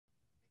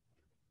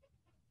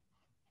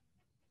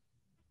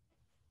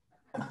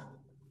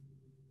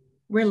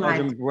We're live.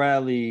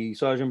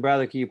 Sergeant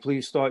Bradley, can you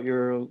please start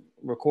your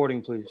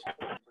recording, please?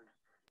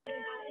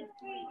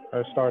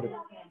 I started.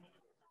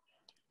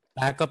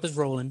 Backup is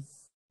rolling.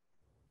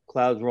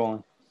 Clouds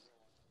rolling.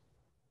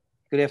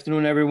 Good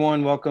afternoon,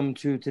 everyone. Welcome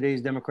to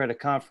today's Democratic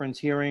Conference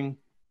hearing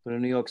for the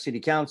New York City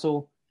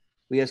Council.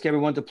 We ask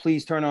everyone to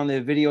please turn on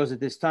their videos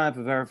at this time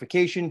for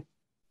verification.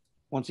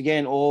 Once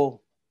again,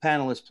 all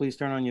panelists, please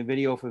turn on your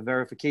video for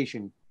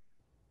verification.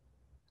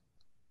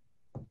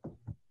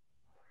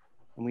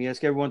 And we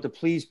ask everyone to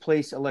please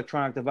place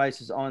electronic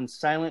devices on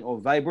silent or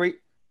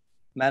vibrate.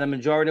 Madam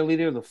Majority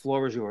Leader, the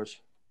floor is yours.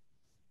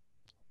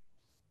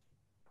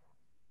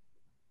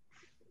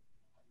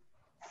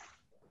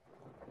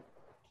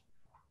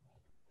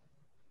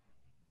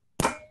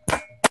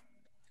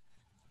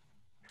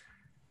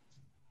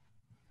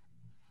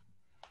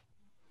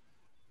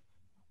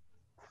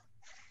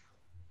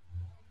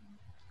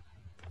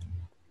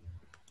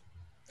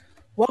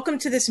 Welcome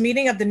to this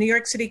meeting of the New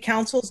York City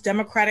Council's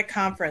Democratic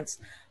Conference.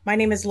 My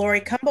name is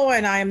Lori Cumbo,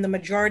 and I am the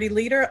Majority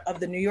Leader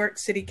of the New York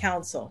City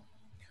Council.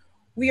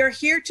 We are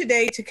here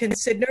today to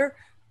consider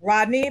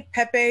Rodney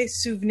Pepe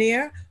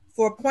Souvenir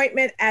for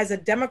appointment as a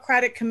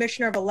Democratic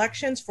Commissioner of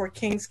Elections for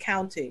Kings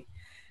County.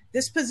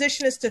 This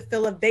position is to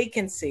fill a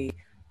vacancy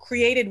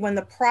created when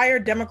the prior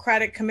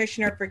Democratic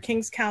Commissioner for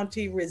Kings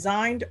County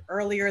resigned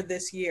earlier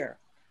this year.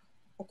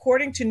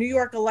 According to New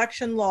York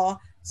election law,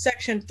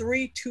 Section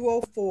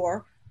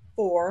 3204,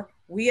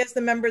 we as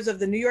the members of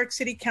the New York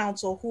City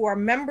Council who are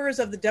members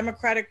of the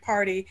Democratic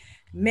Party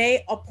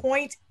may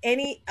appoint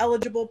any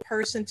eligible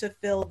person to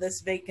fill this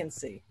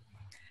vacancy.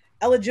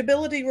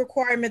 Eligibility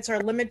requirements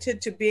are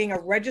limited to being a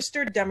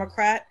registered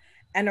Democrat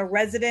and a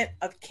resident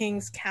of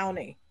Kings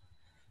County.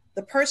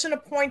 The person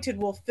appointed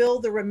will fill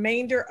the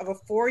remainder of a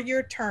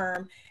 4-year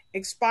term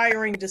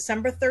expiring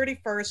December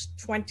 31st,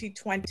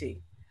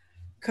 2020.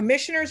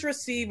 Commissioners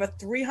receive a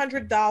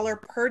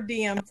 $300 per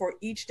diem for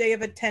each day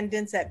of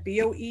attendance at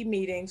BOE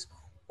meetings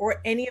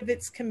or any of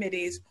its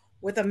committees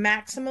with a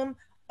maximum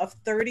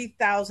of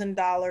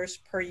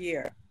 $30,000 per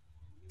year.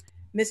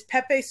 Ms.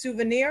 Pepe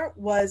Souvenir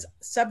was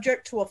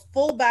subject to a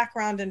full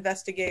background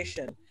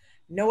investigation.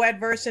 No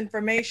adverse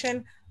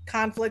information,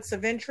 conflicts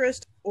of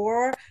interest,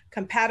 or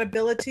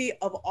compatibility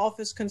of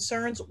office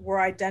concerns were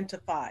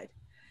identified.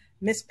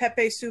 Ms.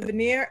 Pepe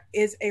Souvenir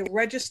is a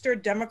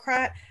registered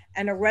Democrat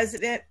and a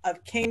resident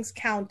of Kings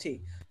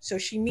County, so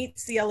she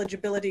meets the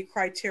eligibility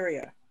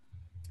criteria.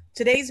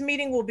 Today's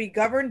meeting will be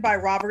governed by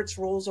Robert's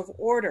Rules of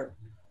Order.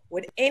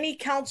 Would any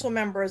council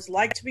members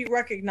like to be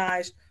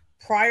recognized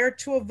prior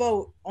to a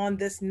vote on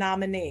this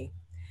nominee?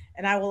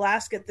 And I will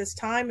ask at this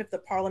time if the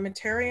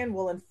parliamentarian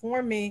will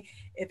inform me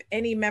if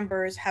any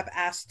members have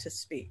asked to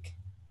speak.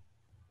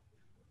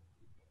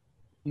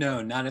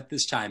 No, not at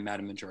this time,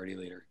 Madam Majority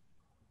Leader.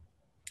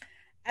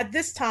 At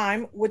this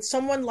time, would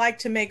someone like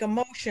to make a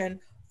motion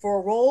for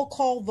a roll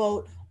call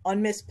vote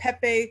on Ms.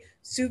 Pepe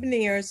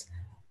Souvenir's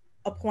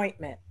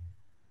appointment?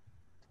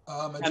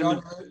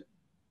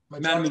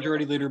 Madam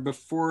Majority Leader,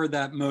 before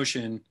that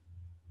motion,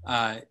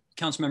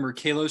 Councilmember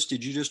Kalos,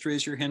 did you just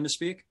raise your hand to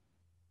speak?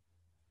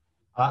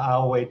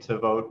 I'll wait to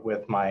vote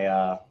with my,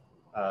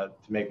 to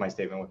make my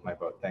statement with my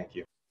vote. Thank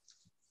you.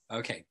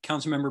 Okay,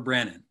 Councilmember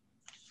Brannan.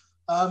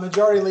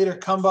 Majority Leader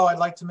Cumbo, I'd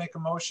like to make a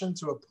motion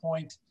to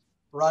appoint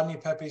Rodney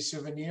Pepe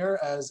Souvenir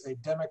as a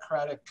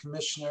Democratic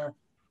Commissioner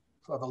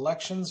of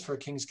Elections for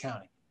Kings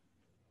County.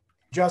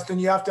 Justin,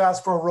 you have to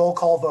ask for a roll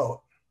call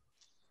vote.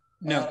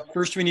 No,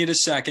 first we need a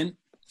second.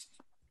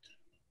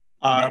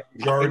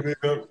 Majority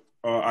Leader,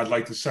 I'd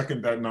like to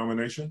second that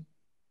nomination.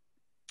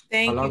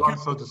 Thank you.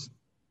 Also to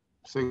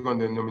second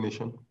the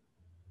nomination.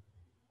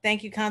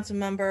 Thank you,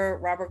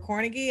 Councilmember Robert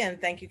Cornegy, and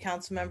thank you,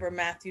 Councilmember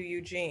Matthew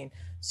Eugene.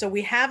 So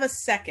we have a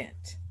second.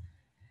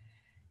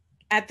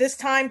 At this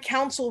time,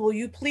 Council, will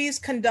you please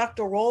conduct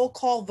a roll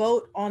call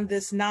vote on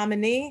this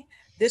nominee?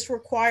 This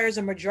requires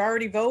a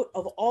majority vote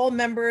of all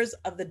members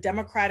of the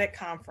Democratic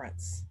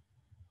Conference.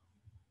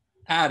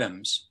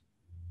 Adams.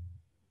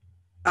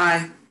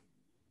 Aye.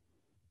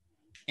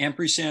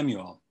 Ampry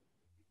Samuel.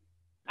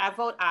 I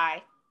vote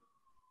aye.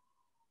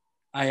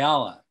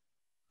 Ayala.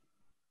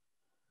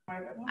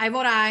 I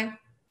vote aye.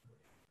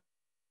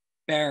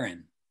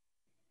 Barron.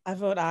 I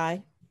vote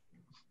aye.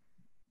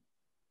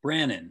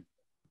 Brannan.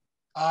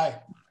 Aye.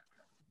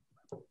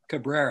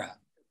 Cabrera.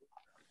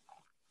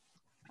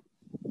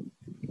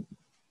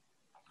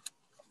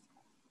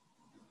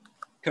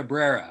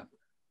 Cabrera.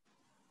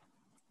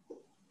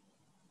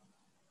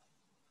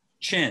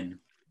 Chin.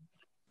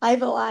 I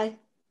vote aye.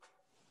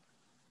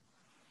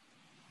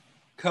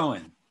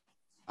 Cohen.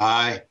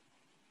 Aye.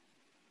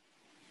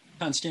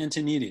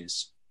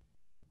 Constantinides.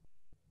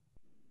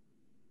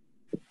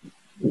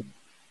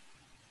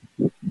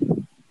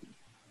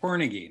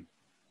 Cornegy.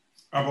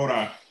 I vote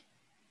aye.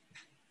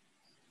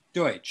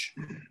 Deutsch.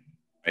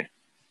 Aye.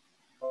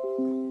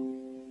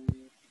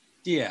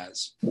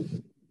 Diaz.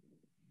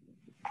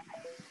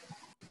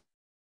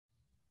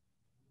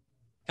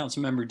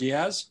 Councilmember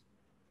Diaz.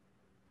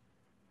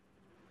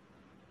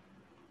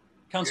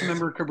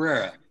 Councilmember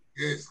Cabrera.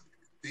 Yes.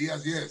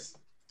 Diaz, yes.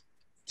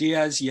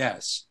 Diaz,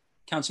 yes.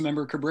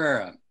 Councilmember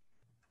Cabrera.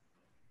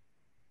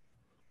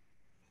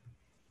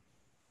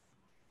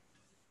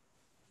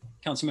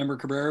 Councilmember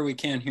Cabrera, we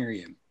can't hear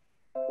you.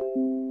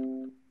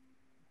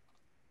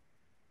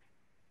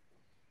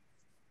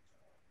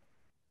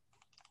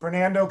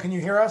 Fernando, can you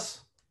hear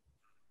us?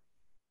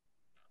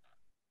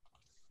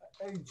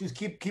 Hey, just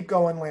keep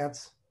going,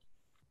 Lance.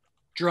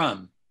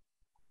 Drum.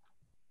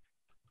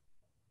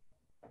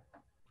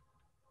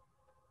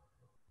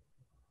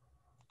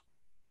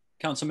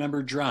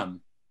 Councilmember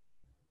Drum.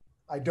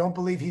 I don't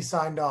believe he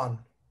signed on.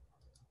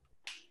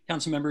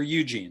 Councilmember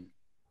Eugene.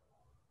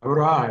 I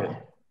vote aye.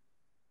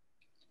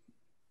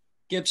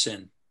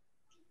 Gibson.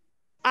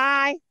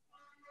 Aye.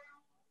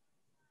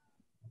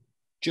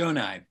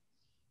 Jonai.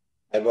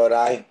 I vote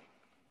aye.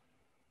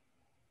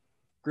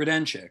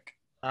 Grodenchik.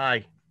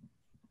 Aye.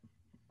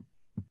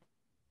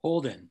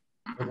 Holden.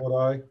 I vote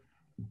aye.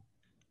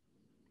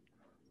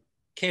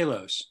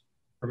 Kalos.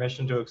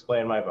 Permission to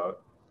explain my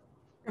vote.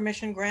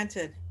 Permission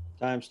granted.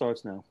 Time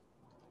starts now.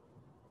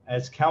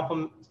 As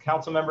council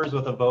members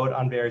with a vote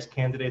on various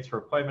candidates for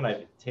appointment,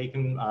 I've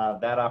taken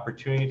that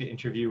opportunity to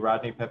interview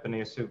Rodney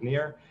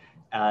Pepinier-Souvenir,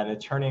 an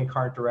attorney and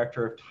current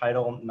director of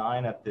Title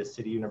IX at the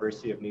City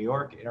University of New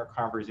York. In our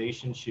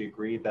conversation, she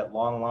agreed that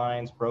long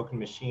lines, broken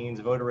machines,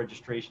 voter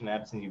registration,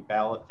 and absentee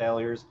ballot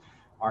failures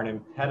are an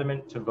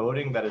impediment to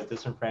voting that has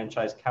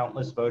disenfranchised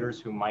countless voters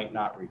who might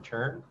not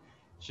return.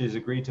 She has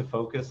agreed to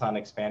focus on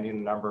expanding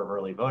the number of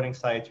early voting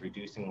sites,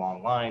 reducing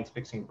long lines,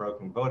 fixing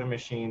broken voting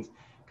machines,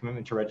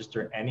 commitment to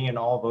register any and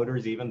all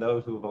voters, even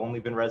those who have only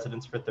been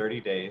residents for 30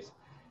 days.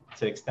 To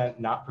the extent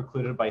not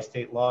precluded by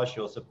state law, she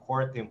will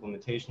support the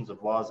implementations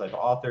of laws I've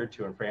authored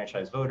to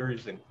enfranchise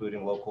voters,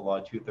 including Local Law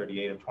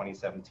 238 of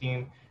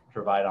 2017, to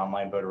provide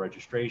online voter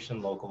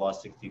registration, Local Law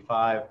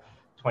 65,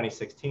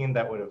 2016,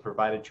 that would have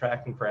provided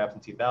tracking for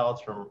absentee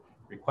ballots from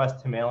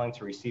request to mailing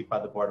to receipt by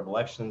the Board of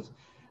Elections.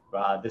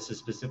 This is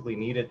specifically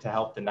needed to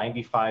help the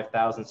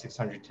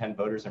 95,610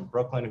 voters in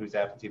Brooklyn whose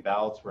absentee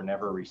ballots were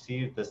never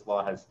received. This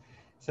law has,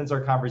 since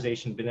our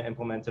conversation, been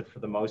implemented for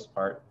the most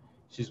part.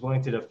 She's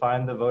willing to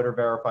define the voter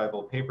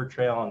verifiable paper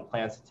trail and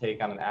plans to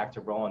take on an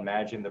active role in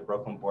managing the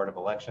Brooklyn Board of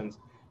Elections.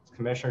 As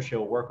commissioner, she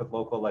will work with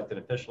local elected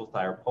officials to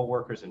hire poll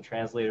workers and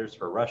translators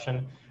for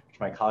Russian,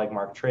 which my colleague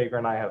Mark Traeger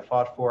and I have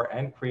fought for,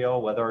 and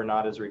Creole, whether or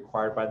not is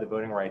required by the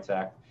Voting Rights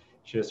Act.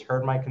 She has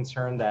heard my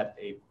concern that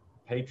a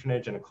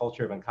patronage and a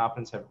culture of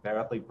incompetence have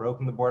badly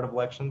broken the Board of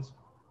Elections.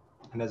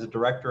 And as a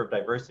director of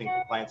diversity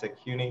and compliance at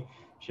CUNY,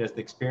 she has the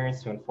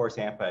experience to enforce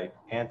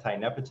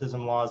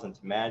anti-nepotism laws and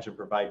to manage and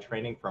provide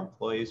training for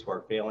employees who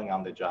are failing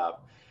on the job.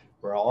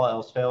 Where all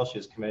else fails, she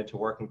is committed to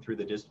working through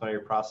the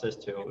disciplinary process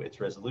to its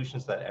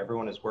resolutions so that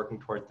everyone is working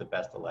towards the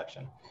best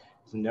election.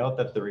 So note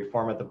that the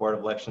reform at the Board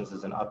of Elections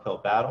is an uphill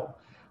battle.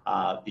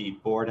 The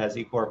board has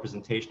equal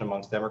representation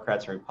amongst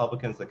Democrats and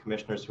Republicans. The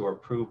commissioners who were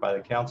approved by the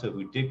council,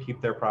 who did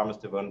keep their promise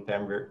to vote in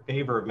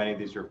favor of many of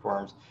these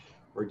reforms,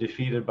 were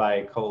defeated by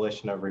a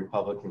coalition of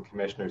Republican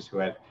commissioners who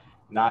had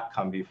not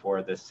come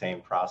before this same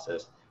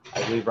process.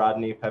 I believe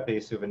Rodney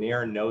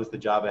Pepinier-Souvenir knows the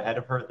job ahead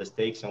of her, the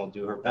stakes, and will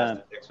do her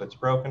best to fix what's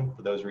broken.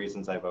 For those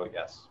reasons, I vote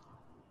yes.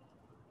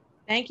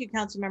 Thank you,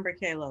 Councilmember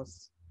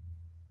Kalos.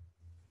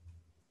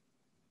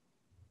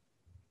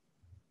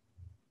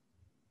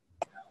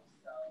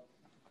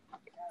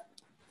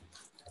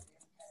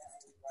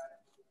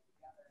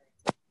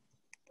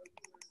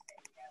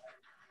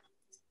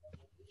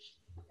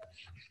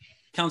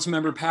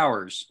 Councilmember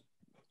Powers.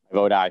 I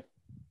vote aye.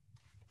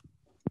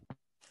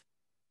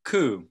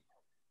 Koo.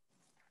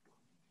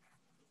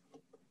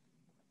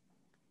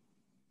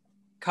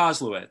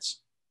 Koslowitz.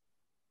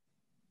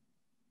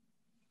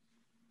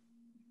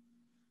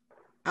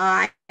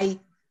 Aye.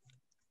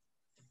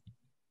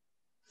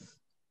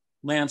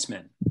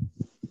 Lanceman.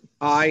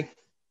 Aye.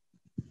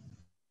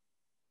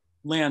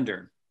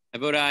 Lander. I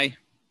vote aye.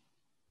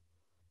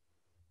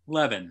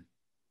 Levin.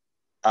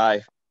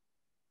 Aye.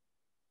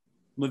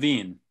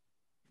 Levine.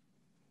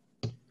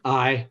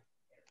 Aye.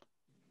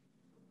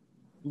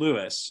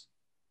 Lewis.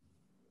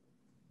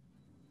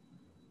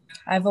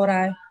 I vote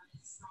aye.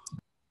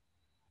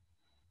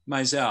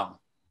 Mizell.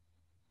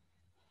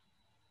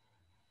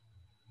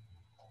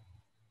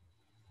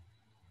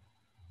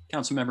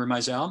 Councilmember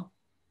Mizell.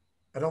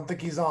 I don't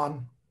think he's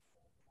on.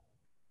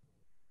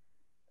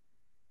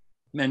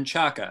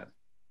 Menchaca.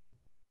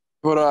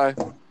 Vote aye.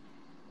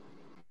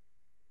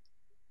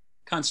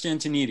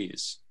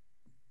 Constantinides.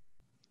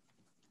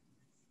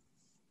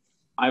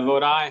 I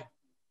vote aye.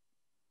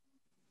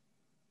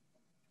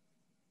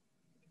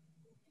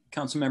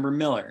 Councilmember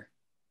Miller.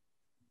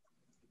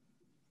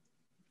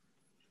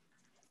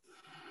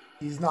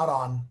 He's not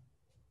on.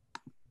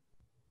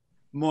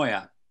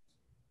 Moya.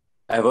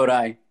 I vote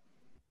aye.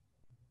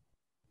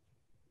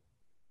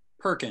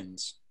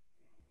 Perkins.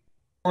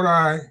 Vote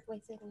aye.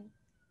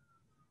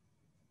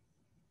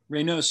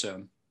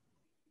 Reynoso.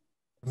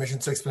 Permission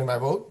to explain my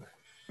vote.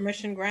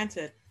 Permission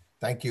granted.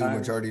 Thank you, Time.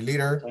 Majority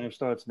Leader. Time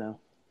starts now.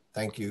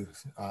 Thank you,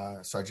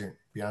 Sergeant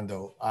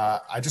Biondo.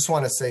 I just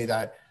want to say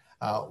that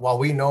while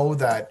we know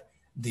that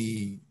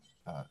the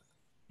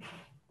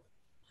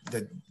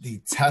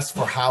the test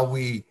for how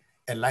we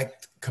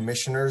elect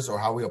commissioners or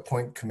how we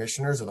appoint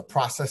commissioners, or the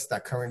process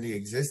that currently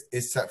exists,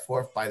 is set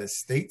forth by the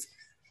state.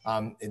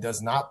 It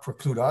does not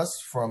preclude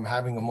us from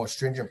having a more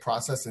stringent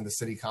process in the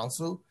city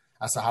council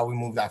as to how we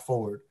move that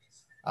forward.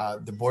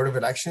 The Board of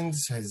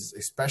Elections has,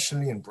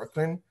 especially in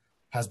Brooklyn,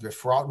 has been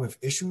fraught with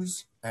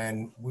issues,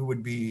 and we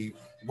would be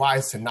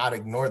wise to not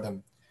ignore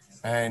them.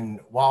 And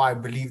while I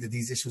believe that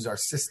these issues are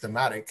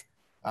systematic,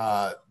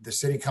 the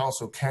city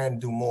council can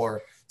do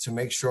more to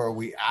make sure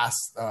we ask,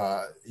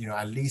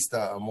 at least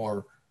a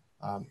more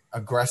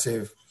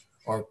aggressive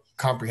or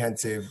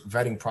comprehensive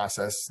vetting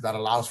process that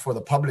allows for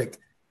the public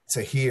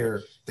to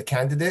hear the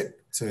candidate,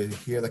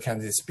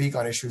 speak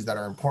on issues that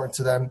are important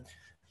to them,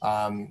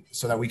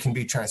 so that we can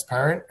be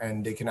transparent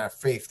and they can have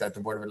faith that the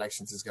Board of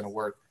Elections is going to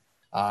work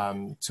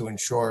to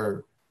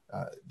ensure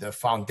the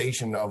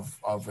foundation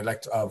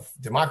of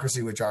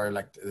democracy, which are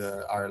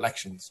our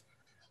elections.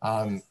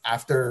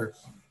 After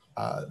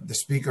the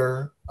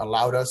speaker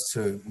allowed us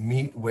to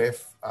meet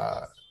with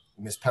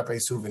Ms. Pepe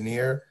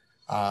Souvenir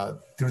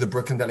through the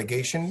Brooklyn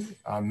delegation,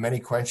 many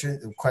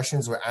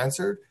questions were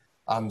answered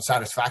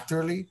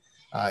satisfactorily.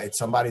 It's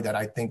somebody that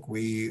I think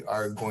we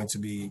are going to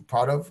be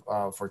proud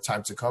of for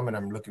time to come, and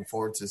I'm looking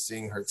forward to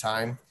seeing her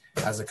time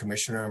as a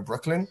commissioner in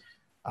Brooklyn.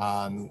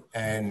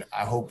 And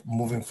I hope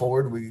moving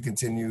forward we can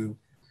continue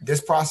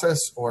this process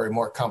or a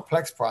more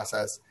complex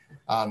process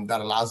that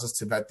allows us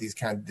to vet these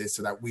candidates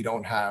so that we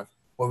don't have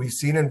what we've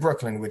seen in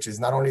Brooklyn, which is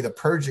not only the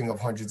purging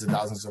of hundreds of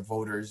thousands of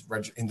voters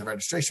in the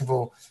registration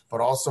vote, but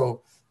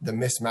also the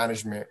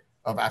mismanagement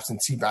of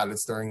absentee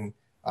ballots during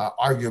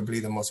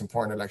arguably the most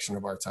important election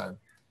of our time.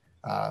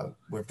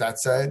 With that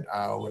said,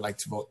 I would like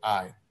to vote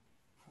aye.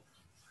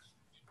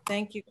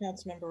 Thank you,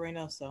 Councilmember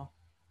Reynoso.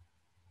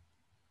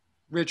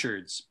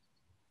 Richards.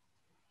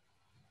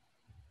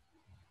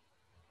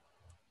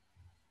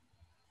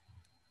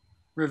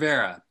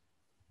 Rivera.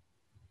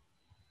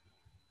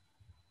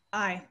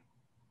 Aye.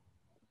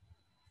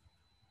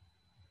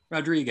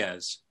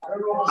 Rodriguez.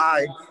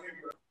 Aye.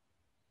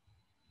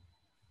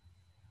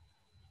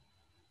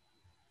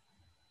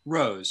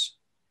 Rose.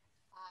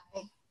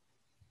 Aye.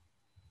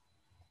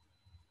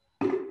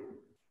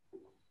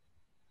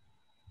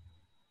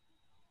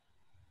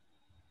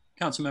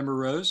 Councilmember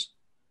Rose.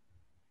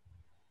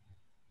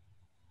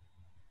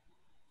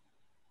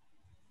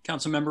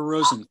 Councilmember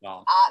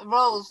Rosenthal.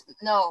 Rose,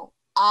 no.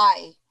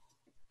 Aye.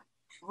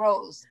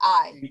 Rose,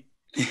 aye.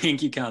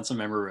 Thank you,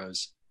 Councilmember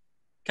Rose.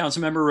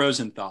 Councilmember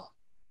Rosenthal.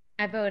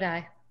 I vote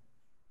aye.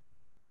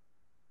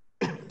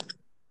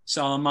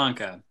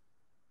 Salamanca.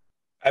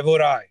 I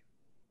vote aye.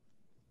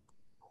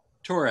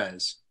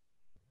 Torres.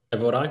 I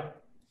vote aye.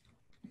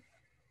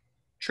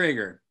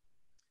 Traeger.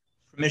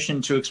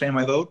 Permission to expand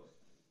my vote.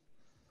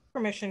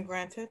 Permission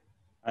granted.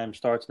 Time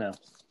starts now.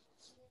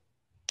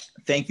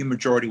 Thank you,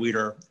 Majority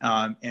Leader.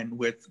 And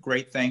with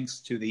great thanks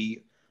to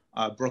the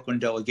Brooklyn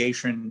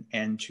delegation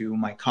and to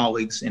my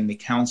colleagues in the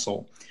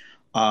council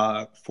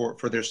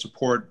for their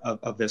support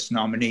of this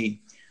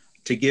nominee.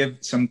 To give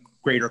some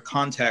greater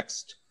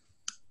context,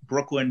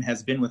 Brooklyn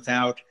has been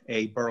without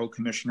a borough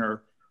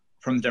commissioner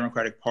from the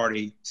Democratic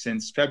Party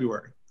since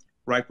February,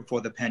 right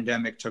before the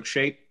pandemic took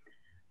shape.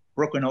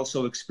 Brooklyn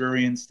also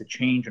experienced a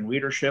change in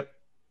leadership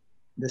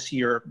this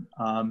year,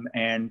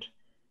 and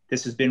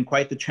this has been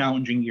quite the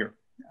challenging year.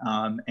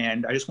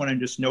 And I just want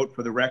to note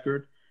for the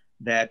record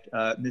that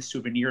Ms.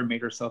 Souvenir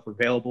made herself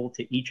available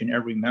to each and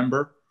every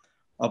member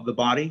of the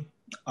body,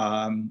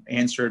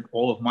 answered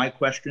all of my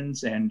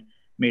questions, and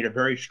made a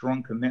very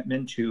strong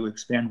commitment to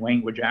expand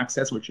language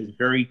access, which is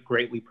very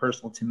greatly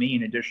personal to me,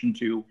 in addition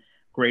to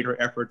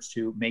greater efforts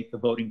to make the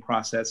voting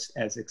process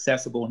as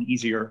accessible and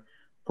easier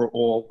for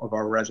all of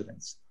our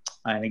residents.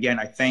 And again,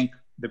 I thank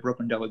the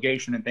Brooklyn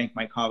delegation and thank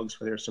my colleagues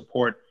for their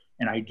support,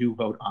 and I do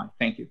vote aye.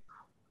 Thank you.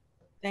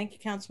 Thank you,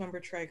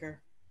 Councilmember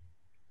Traeger.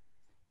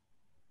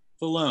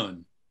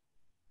 Falone.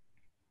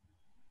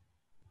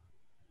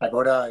 I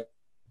vote aye.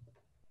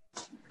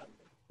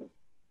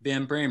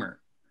 Van Bramer.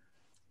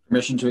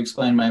 Permission to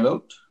explain my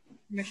vote.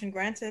 Permission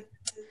granted.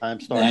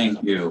 Time starts.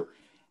 Thank you.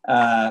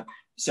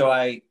 So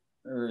I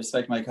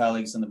respect my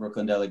colleagues in the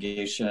Brooklyn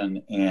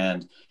delegation,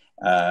 and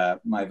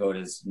my vote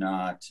is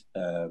not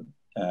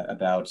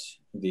about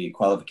the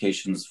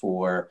qualifications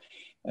for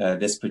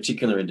this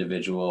particular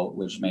individual,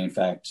 which may in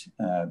fact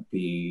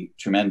be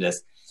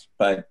tremendous,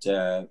 but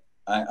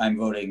I'm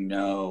voting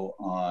no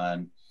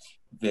on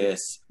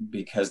this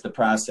because the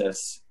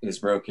process is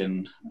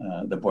broken.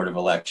 The Board of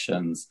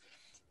Elections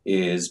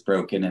is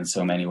broken in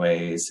so many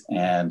ways,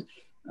 and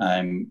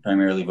I'm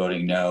primarily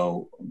voting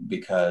no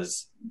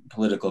because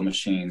political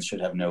machines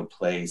should have no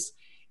place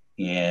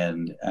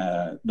in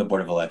the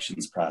Board of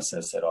Elections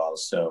process at all.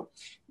 So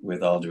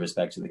with all due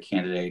respect to the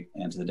candidate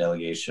and to the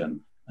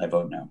delegation, I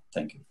vote no.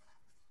 Thank you.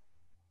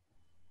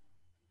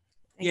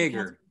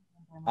 Yeager.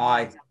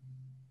 Aye.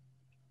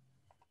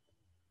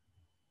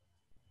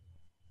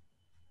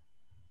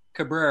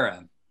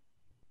 Cabrera.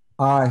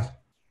 Aye.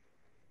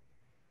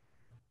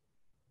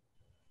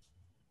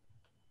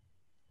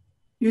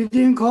 You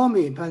didn't call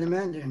me by the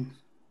mention.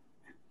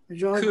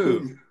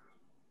 Ku.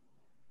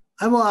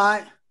 I vote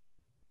aye.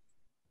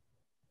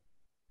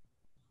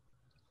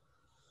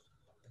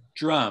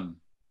 Drum.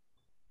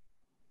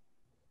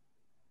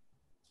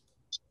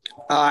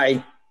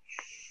 Aye.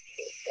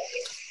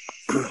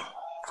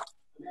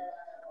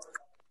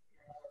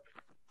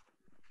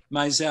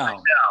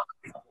 Mizell.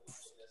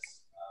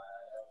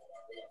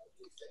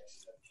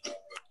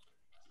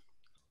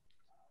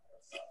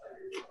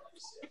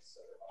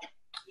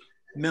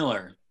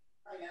 Miller.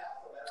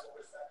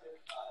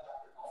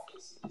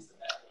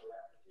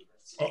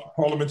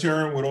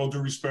 Parliamentarian, with all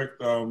due respect,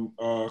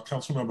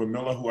 Councilmember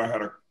Miller, who I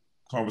had a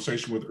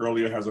conversation with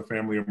earlier, has a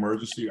family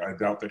emergency. I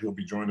doubt that he'll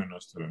be joining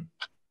us today.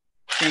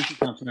 Thank you,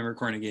 Councilmember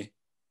Cornegie.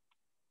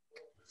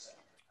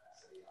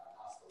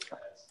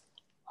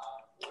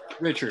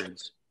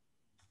 Richards.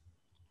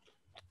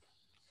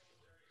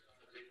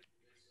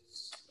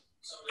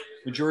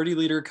 Majority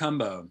Leader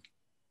Cumbo.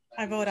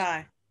 I vote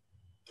aye.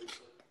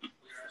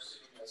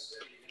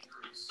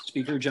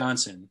 Speaker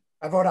Johnson.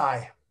 I vote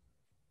aye.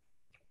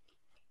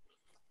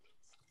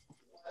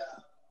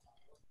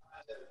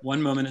 1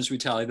 moment as we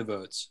tally the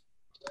votes.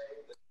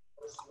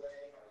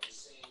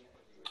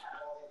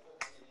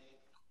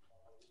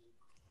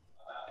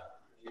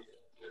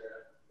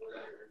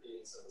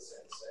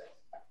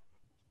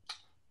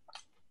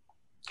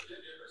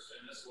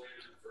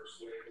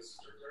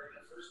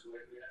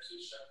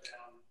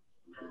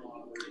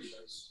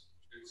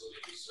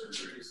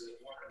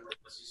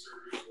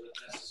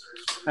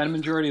 Madam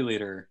Majority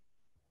Leader,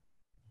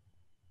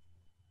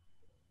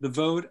 the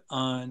vote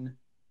on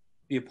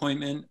the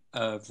appointment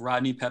of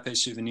Rodney Pepe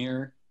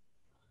Souvenir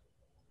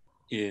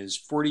is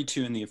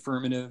 42 in the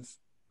affirmative,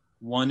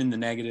 1 in the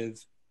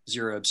negative,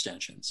 0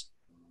 abstentions.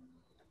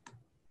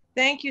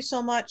 Thank you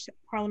so much,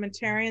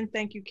 parliamentarian.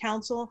 Thank you,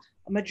 council.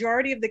 A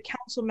majority of the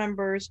council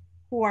members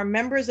who are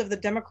members of the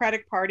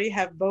Democratic Party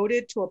have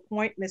voted to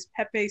appoint Ms.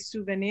 Pepe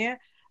Souvenir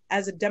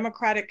as a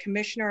Democratic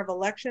Commissioner of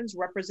Elections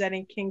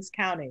representing Kings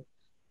County.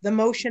 The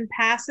motion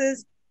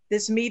passes.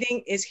 This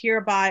meeting is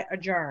hereby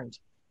adjourned.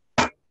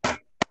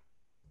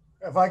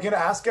 If I could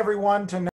ask everyone to